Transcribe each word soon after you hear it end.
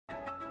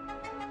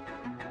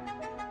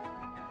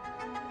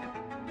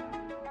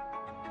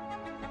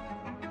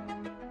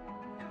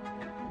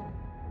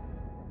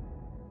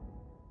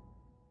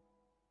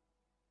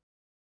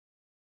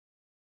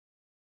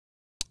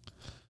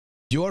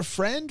Your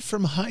friend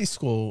from high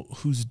school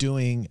who's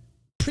doing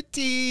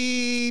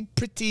pretty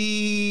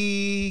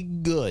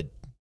good.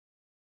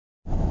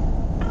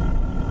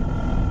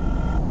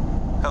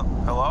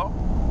 Hello?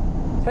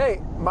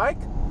 Hey, Mike?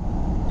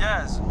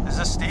 Yes. Is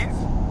this Steve?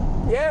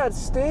 Yeah, it's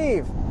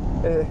Steve.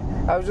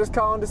 I was just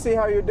calling to see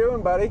how you're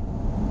doing, buddy.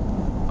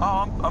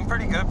 Oh, I'm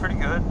pretty good, pretty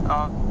good.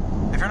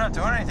 If you're not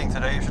doing anything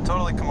today, you should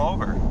totally come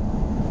over.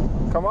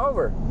 Come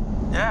over.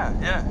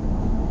 Yeah.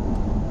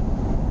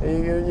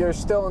 You're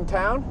still in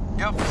town?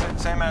 Yep,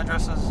 same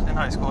address as in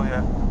high school,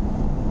 yeah.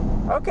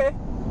 Okay.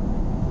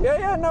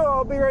 Yeah, no,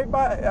 I'll be right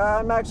by.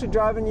 I'm actually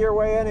driving your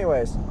way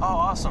anyways. Oh,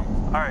 awesome.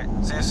 All right,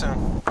 see you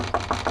soon.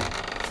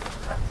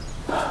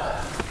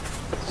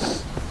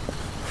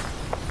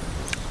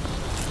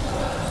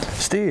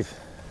 Steve.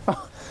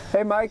 Oh,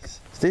 hey, Mike.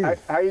 Steve.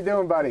 How you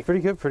doing, buddy?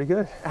 Pretty good, pretty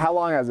good. How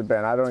long has it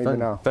been? I don't even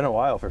know. Been a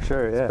while for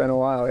sure, yeah. It's been a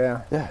while,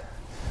 yeah. Yeah.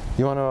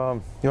 You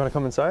wanna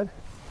come inside?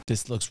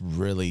 This looks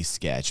really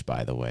sketch,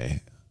 by the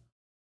way.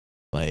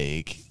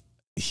 Like,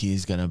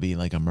 he's gonna be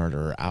like a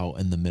murderer out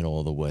in the middle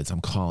of the woods.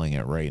 I'm calling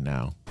it right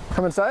now.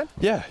 Come inside?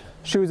 Yeah.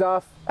 Shoes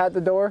off at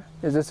the door?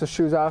 Is this a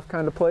shoes off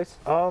kind of place?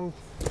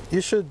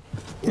 You should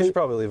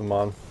probably leave them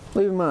on.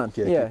 Leave them on.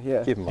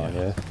 Yeah. Keep them on,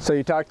 yeah. So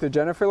you talked to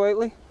Jennifer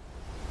lately?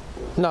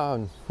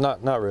 No,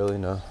 not really,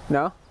 no.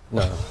 No?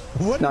 No.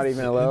 Not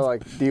even a little,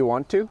 like, do you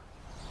want to?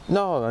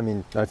 No, I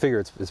mean, I figure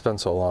it's been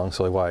so long,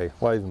 so like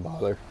why even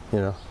bother, you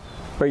know?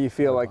 But you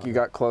feel like you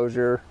got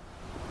closure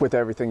with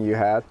everything you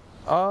had?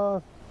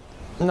 No,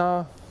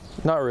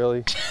 not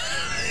really.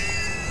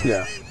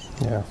 Yeah.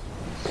 Yeah.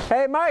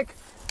 Hey, Mike,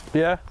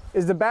 Yeah?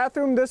 is the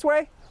bathroom this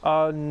way?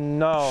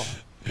 No.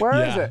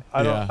 Where is it?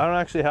 I don't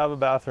actually have a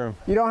bathroom.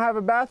 You don't have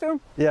a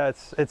bathroom? Yeah,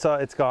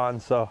 it's gone,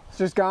 so. It's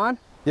just gone?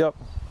 Yep.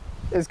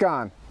 It's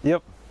gone.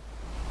 Yep.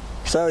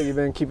 So you've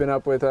been keeping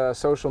up with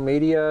social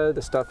media,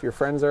 the stuff your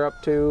friends are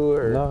up to?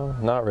 Or? No,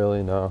 not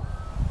really, no.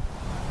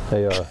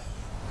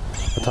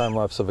 A time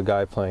lapse of a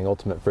guy playing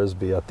ultimate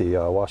frisbee at the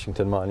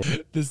Washington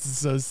Monument. This is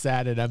so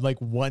sad, and I'm like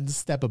one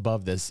step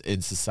above this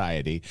in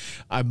society.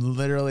 I'm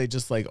literally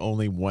just like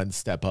only one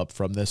step up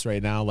from this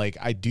right now. Like,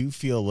 I do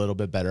feel a little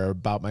bit better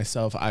about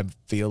myself. I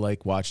feel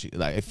like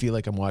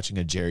I'm watching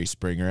a Jerry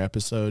Springer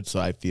episode, so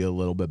I feel a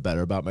little bit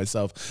better about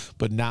myself,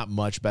 but not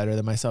much better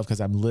than myself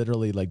because I'm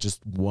literally like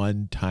just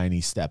one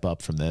tiny step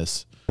up from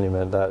this.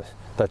 Man, that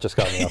just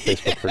got me off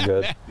Facebook for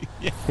good.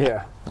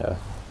 Yeah.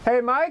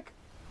 Hey, Mike?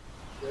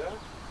 Yeah?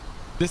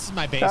 This is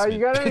my basement. You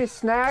got any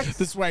snacks?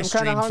 This is where I I'm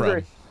stream kinda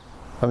hungry.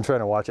 from. I'm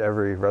trying to watch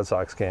every Red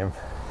Sox game,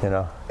 you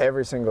know?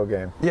 Every single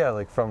game. Yeah,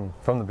 like from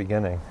the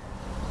beginning.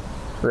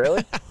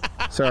 Really?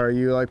 So are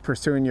you like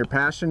pursuing your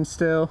passion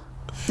still?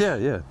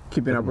 Yeah.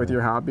 Keeping up with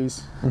your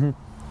hobbies?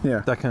 Mm-hmm.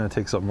 Yeah. That kind of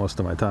takes up most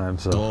of my time,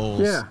 so.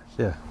 Goals.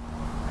 Yeah.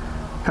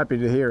 Happy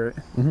to hear it.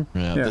 Mm-hmm.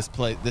 Yeah.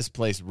 This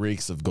place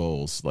reeks of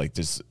goals. Like,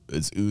 this,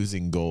 it's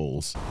oozing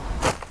goals.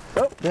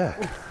 Oh,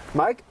 Yeah.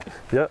 Mike?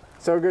 Yep.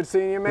 So good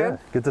seeing you, man. Yeah,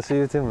 good to see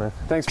you too, man.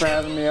 Thanks for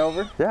having me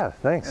over. Yeah,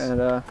 thanks.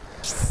 And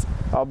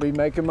I'll be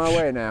making my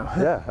way now.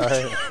 Yeah, all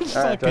right.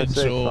 Fucking drive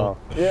safe. Joel. Oh.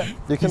 Yeah.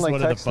 You can He's like one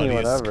of the text me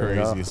funniest, whenever, you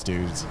know? craziest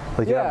dudes.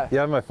 Like, Yeah. you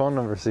have my phone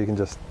number, so you can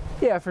just.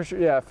 Yeah, for sure.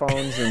 Yeah,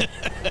 phones and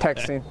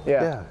texting.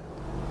 Yeah. Yeah.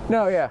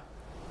 No, yeah.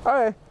 All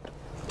right.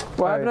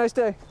 Well, have a nice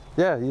day.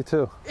 Yeah, you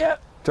too. Yeah.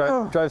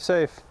 Drive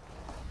safe.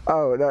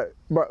 Oh,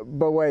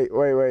 but wait.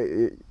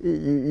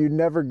 You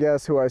never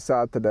guess who I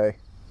saw today.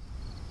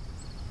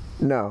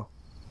 No,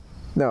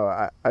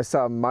 I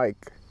saw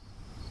Mike.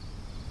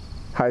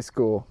 High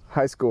school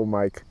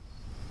Mike.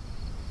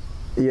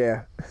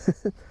 Yeah.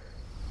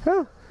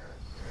 Well,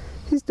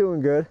 he's doing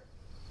good.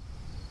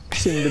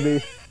 Seemed to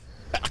be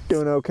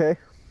doing okay.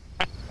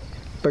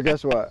 But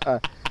guess what?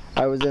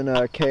 I was in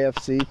a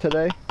KFC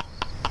today.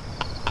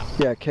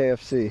 Yeah,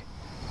 KFC.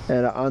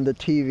 And on the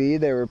TV,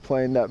 they were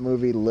playing that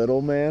movie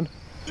Little Man.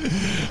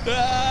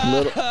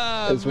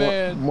 It's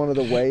one of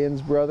the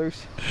Wayans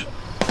brothers.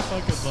 I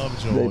fucking love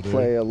Joel, They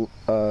play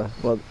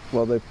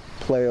they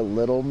play a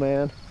little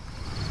man.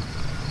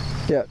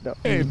 Yeah, no.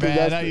 Hey,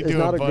 man, how you doing,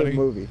 It's not a buddy? good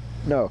movie.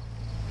 No,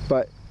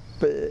 but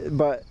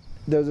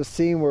there's a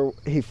scene where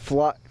he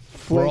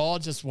We're all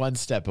just one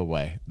step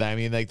away. I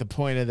mean, like, the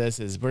point of this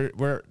is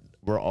we're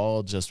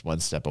all just one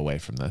step away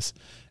from this.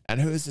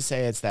 And who's to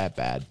say it's that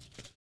bad?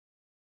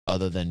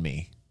 Other than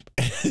me.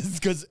 It's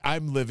because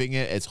I'm living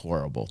it. It's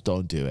horrible.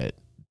 Don't do it.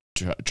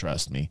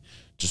 Trust me.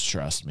 Just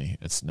trust me.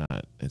 It's not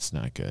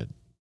good.